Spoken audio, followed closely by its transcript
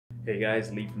Hey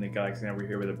guys, Lee from the Galaxy, and we're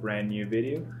here with a brand new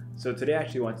video. So today I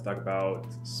actually want to talk about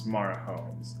smart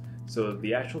homes. So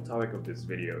the actual topic of this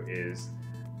video is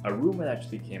a rumor that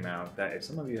actually came out that, if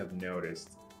some of you have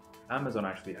noticed, Amazon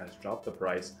actually has dropped the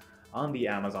price on the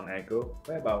Amazon Echo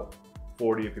by about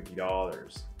 $40 or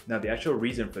 $50. Now the actual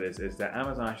reason for this is that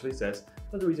Amazon actually says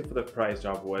that the reason for the price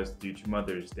drop was due to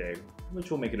Mother's Day,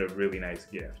 which will make it a really nice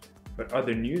gift. But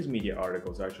other news media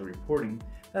articles are actually reporting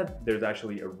that there's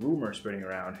actually a rumor spreading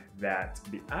around that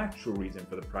the actual reason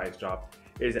for the price drop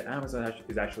is that Amazon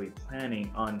is actually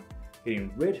planning on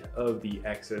getting rid of the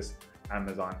excess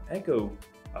Amazon Echo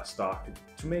stock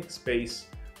to make space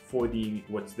for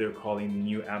what they're calling the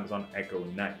new Amazon Echo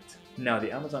Night. Now,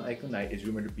 the Amazon Echo Night is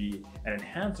rumored to be an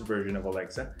enhanced version of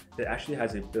Alexa that actually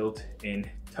has a built-in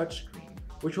touchscreen,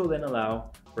 which will then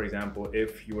allow, for example,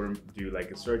 if you were to do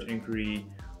like a search inquiry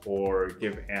or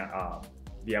give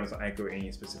the Amazon Echo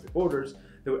any specific orders,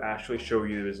 that would actually show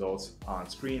you the results on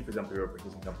screen. For example, if you're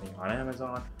purchasing something on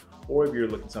Amazon, or if you're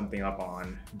looking something up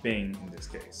on Bing in this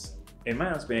case. In my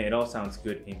honest opinion, it all sounds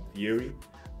good in theory,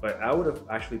 but I would have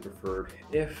actually preferred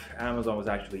if Amazon was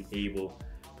actually able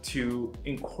to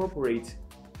incorporate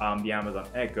the Amazon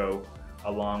Echo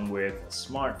along with a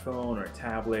smartphone or a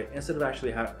tablet, instead of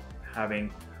actually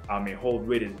having a whole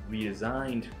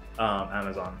redesigned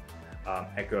Amazon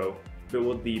Echo but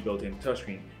with the built-in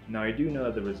touchscreen. Now, I do know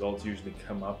that the results usually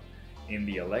come up in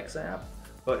the Alexa app,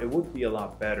 but it would be a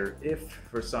lot better if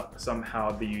for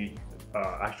somehow the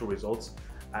actual results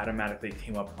automatically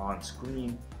came up on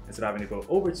screen instead of having to go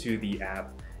over to the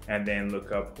app and then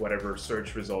look up whatever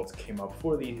search results came up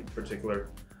for the particular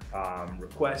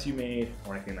request you made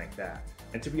or anything like that.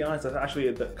 And to be honest, that's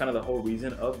actually kind of the whole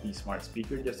reason of the smart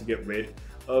speaker, just to get rid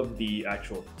of the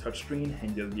actual touchscreen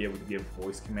and just be able to give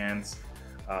voice commands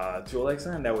to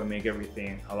Alexa, and that would make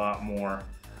everything a lot more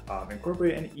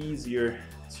incorporated and easier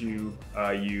to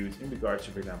use in regards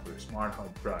to, for example, smart home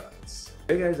products.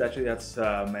 Hey guys, actually that's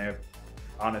my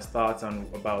honest thoughts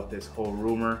about this whole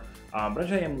rumor, but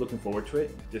actually I am looking forward to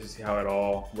it just to see how it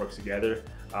all works together.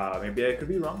 Maybe I could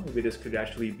be wrong. Maybe this could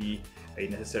actually be a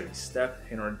necessary step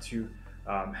in order to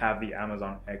have the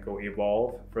Amazon Echo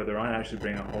evolve further on and actually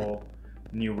bring a whole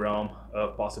new realm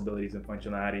of possibilities and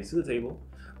functionalities to the table.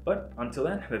 But until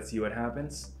then, let's see what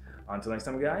happens. Until next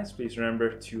time guys, please remember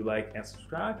to like and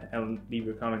subscribe and leave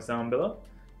your comments down below.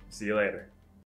 See you later.